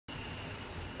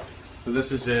So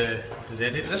this is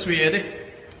Eddie. This way, Eddie.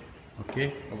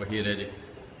 Okay, over here, Eddie.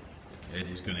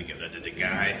 Eddie's gonna get rid of the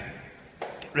guy.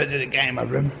 Get rid of the guy in my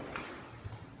room.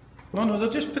 No, they'll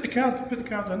just put the card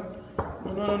in.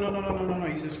 No,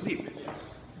 he's asleep.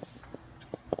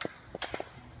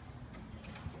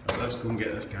 Right, let's go and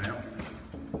get this guy up.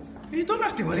 You don't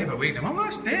have to worry about waking him up,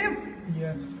 that's them.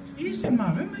 Yes. He's in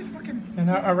my room, I fucking...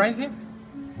 And I write it?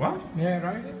 What? Yeah, I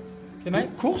write it. Can I?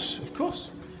 Of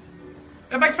course.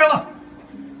 Hey, big fella!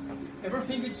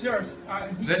 Everything is yours.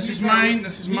 This is mine.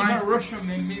 He's a Russian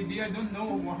man, maybe, I don't know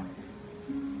what.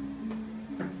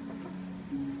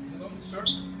 Hello, sir?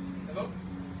 Hello?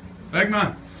 Big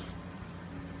man.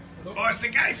 Hello? Oh, it's the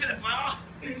guy for the bar.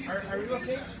 Are you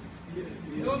okay?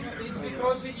 No, it's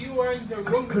because you are in the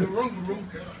wrong room.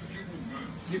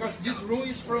 Because this room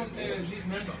is from this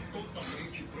man.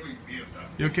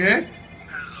 You okay?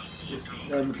 Yes,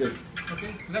 I'm okay.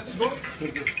 Okay, let's go.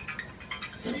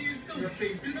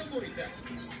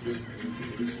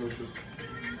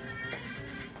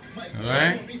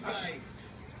 Alright?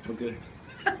 Okay.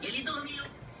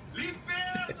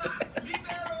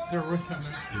 The Russian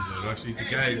man. He's the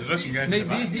guy, he's the Russian guy.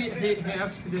 Maybe he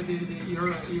asked your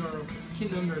key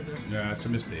number there. Yeah, it's a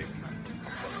mistake.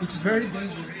 It's very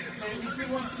dangerous. If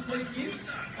you want to take it,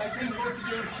 I can go to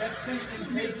your reception and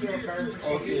take your card.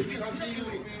 Okay. Because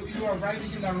you are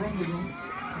right in the wrong room.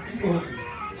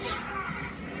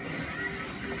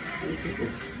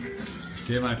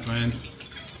 Okay, my friend.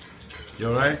 You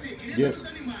alright? Yes.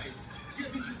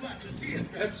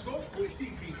 Let's go.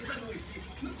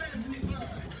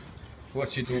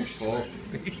 What you don't fall?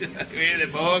 Where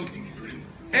the bog?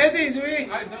 Eddie's away.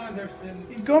 I don't understand.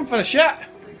 He's going for a shit.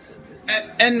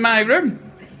 In my room.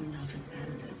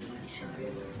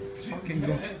 Fucking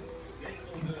go.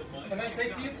 Can I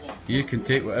take it? You can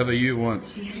take whatever you want.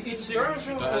 It's yours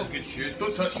or? That is good shoes.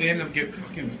 Don't touch them. They've got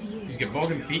fucking. He's got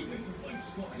bogging feet.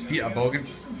 His feet are bogging.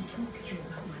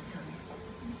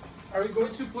 Are you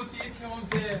going to put it on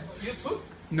the YouTube?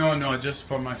 No, just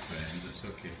for my friends. It's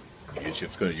okay.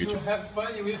 YouTube's got a So YouTube. have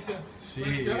fun with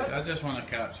See, us? I just want to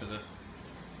capture this.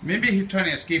 Maybe he's trying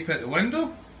to escape out the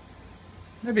window.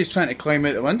 Maybe he's trying to climb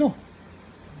out the window.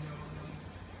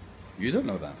 You don't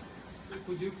know that.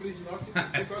 Could you please lock it?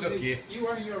 It's Because okay. you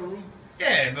are in your room.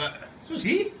 Yeah, but so's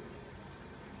he. Yeah.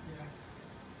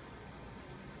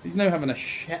 He's now having a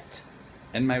shit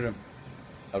in my room.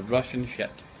 A Russian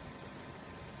shit.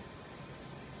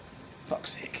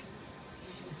 Fuck's sake.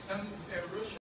 Some Russian.